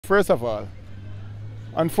first of all,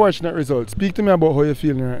 unfortunate result. Speak to me about how you're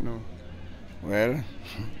feeling right now. Well,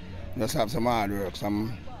 just have some hard work,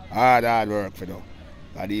 some hard work for them.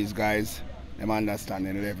 These guys, them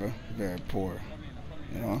understanding level, very poor,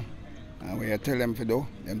 you know. And when you tell them to do,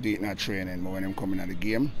 them do it in a training, but when them come in at the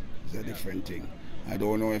game, it's a different thing. I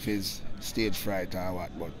don't know if it's stage fright or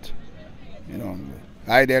what, but, you know,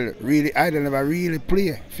 Hydel never really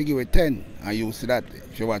play figure with 10. I used to that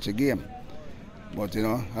if you watch a game. But, you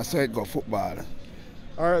know, I saw it go football.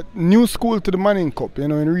 Alright, new school to the Manning Cup. You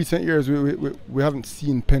know, in recent years we haven't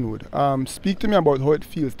seen Penwood. Speak to me about how it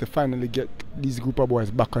feels to finally get these group of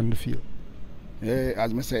boys back on the field. Yeah,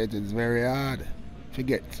 as I said, it's very hard to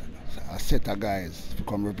get a set of guys to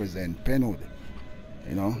come represent Penwood.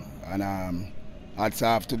 You know, and hats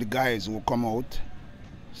off to the guys who come out.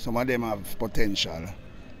 Some of them have potential,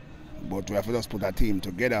 but we have to just put a team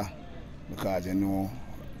together because, you know,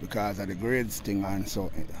 because of the grades thing, and so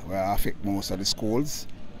we affect most of the schools.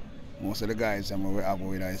 Most of the guys that we have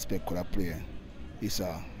with I expect could have played.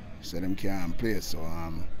 So them can't play. So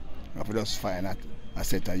we have to just find a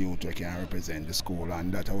set of youth who can represent the school,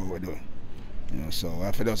 and that's what we're doing. You know, so we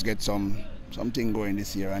have to just get something going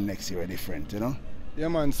this year, and next year different, you know. Yeah,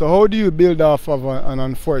 man. So how do you build off of an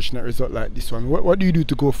unfortunate result like this one? What do you do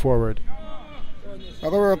to go forward? I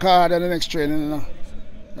go work hard at the next training, you know.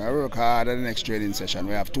 I work hard at the next training session.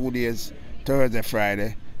 We have 2 days, Thursday,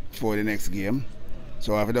 Friday, before the next game.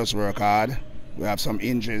 So I have to just work hard. We have some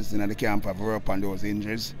injuries in the camp. I have to work on those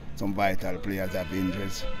injuries. Some vital players have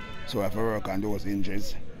injuries. So I have to work on those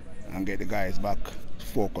injuries and get the guys back to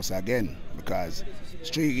focus again, because it's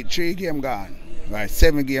three games gone. Right,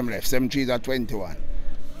 7 games left, 7 3s are 21.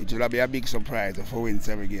 It will be a big surprise if we win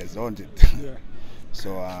 7 games, don't it? Yeah.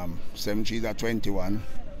 So 7 3s are 21.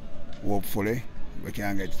 Hopefully we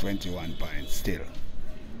can get 21 points still.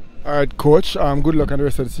 Alright, coach. Good luck on the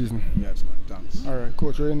rest of the season. Yes, man. Thanks. Alright, coach.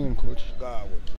 What's your name, coach? Garwood.